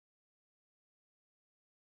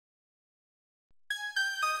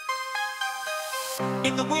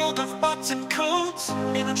In the world of bots and codes,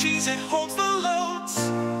 NanoCheeZe holds the loads.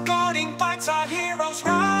 Guarding bytes, our heroes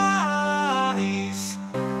rise.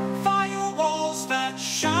 Firewalls that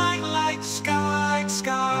shine like skies.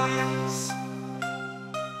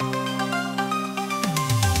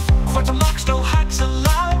 Quantum locks, no hacks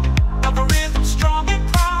allowed. Algorithms strong and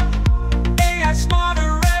proud. AI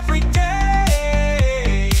smarter every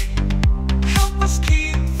day. Help us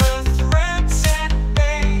keep the threats at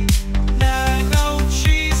bay.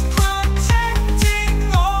 NanoCheeZe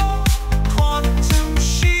protecting all. Quantum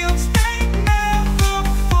shields, they never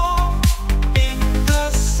fall. In the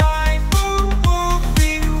cyber world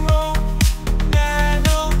we roam.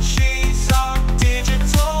 NanoCheeZe, our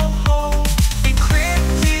digital home.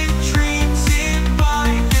 Encrypted dreams in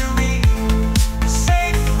binary.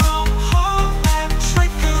 Safe from harm and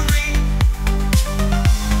trickery.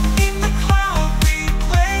 In the cloud we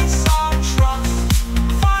place our trust.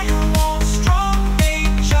 Firewall strong,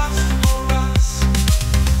 made just for us.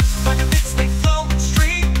 Like a bits they flow and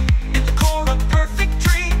stream. In the core a perfect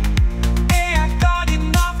dream. AI guardian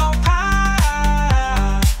of our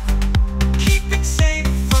path. Keeping safe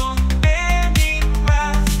from any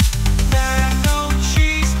wrath.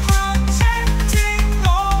 NanoCheeZe protecting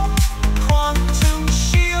all. Quantum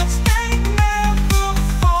shields, they never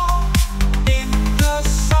fall. In the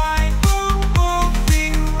cyber world we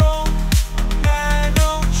roam.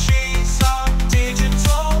 NanoCheeZe, our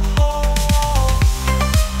digital home.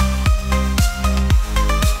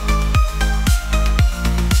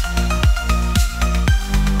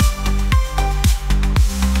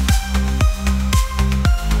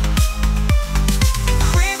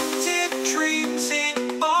 Encrypted dreams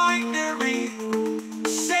in binary.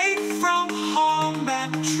 Safe from harm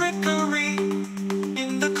and trickery.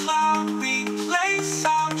 In the cloud we place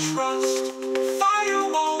our trust.